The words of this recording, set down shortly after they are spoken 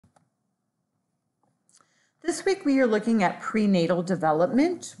This week we are looking at prenatal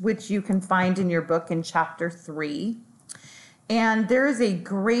development, which you can find in your book in chapter 3. And there is a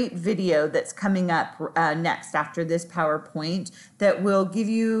great video that's coming up next after this PowerPoint that will give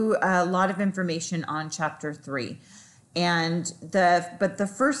you a lot of information on chapter 3. And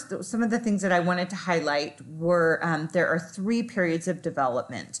some of the things that I wanted to highlight were there are 3 periods of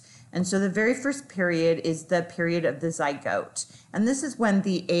development. And so the very first period is the period of the zygote. And this is when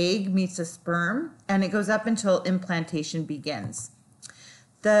the egg meets a sperm and it goes up until implantation begins.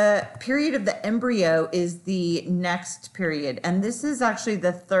 The period of the embryo is the next period, and this is actually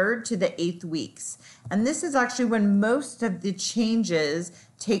the 3rd to the 8th weeks. And this is actually when most of the changes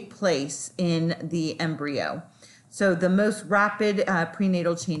take place in the embryo. So the most rapid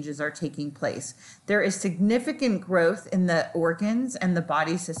prenatal changes are taking place. There is significant growth in the organs and the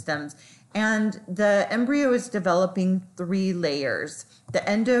body systems, and the embryo is developing 3 layers: the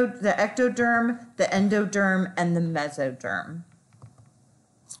ectoderm, the endoderm, and the mesoderm.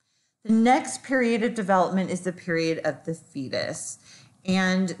 The next period of development is the period of the fetus.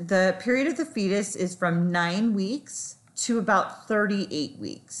 And the period of the fetus is from 9 weeks to about 38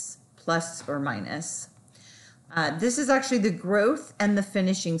 weeks, plus or minus. This is actually the growth and the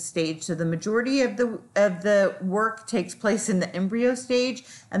finishing stage. So the majority of the work takes place in the embryo stage,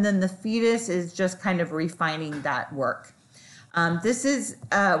 and then the fetus is just kind of refining that work. This is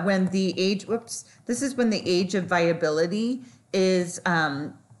when the age of viability is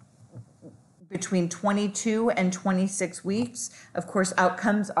between 22 and 26 weeks. Of course,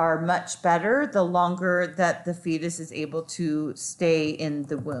 outcomes are much better the longer that the fetus is able to stay in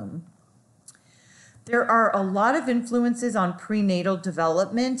the womb. There are a lot of influences on prenatal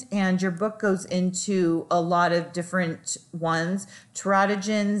development, and your book goes into a lot of different ones: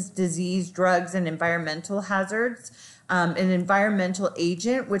 teratogens, disease, drugs, and environmental hazards. An environmental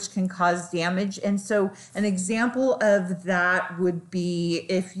agent which can cause damage. And so an example of that would be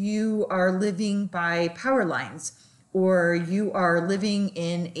if you are living by power lines, or you are living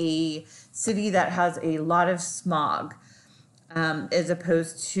in a city that has a lot of smog, as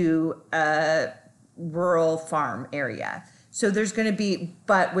opposed to a rural farm area. So there's going to be,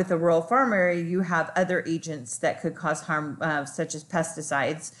 but with a rural farm area, you have other agents that could cause harm, such as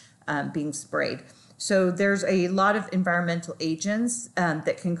pesticides being sprayed. So there's a lot of environmental agents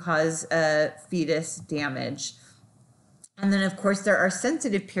that can cause fetus damage. And then, of course, there are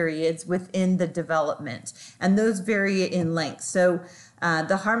sensitive periods within the development, and those vary in length. So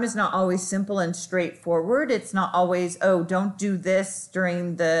the harm is not always simple and straightforward. It's not always, oh, don't do this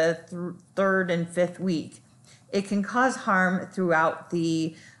during the 3rd and 5th week. It can cause harm throughout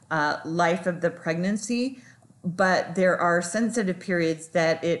the life of the pregnancy, but there are sensitive periods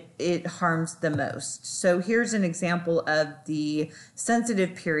that it harms the most. So here's an example of the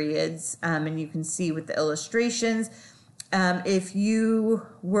sensitive periods, and you can see with the illustrations. If you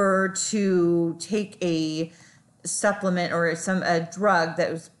were to take a supplement or a drug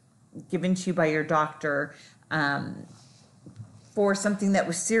that was given to you by your doctor for something that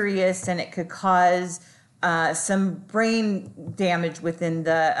was serious and it could cause some brain damage within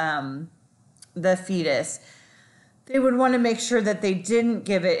the fetus, they would want to make sure that they didn't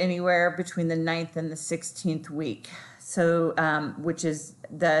give it anywhere between the 9th and the 16th week. So, which is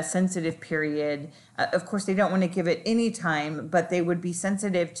the sensitive period. Of course, they don't want to give it any time, but they would be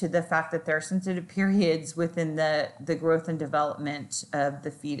sensitive to the fact that there are sensitive periods within the growth and development of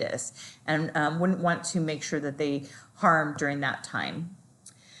the fetus, and wouldn't want to make sure that they harm during that time.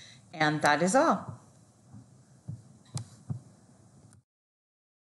 And that is all.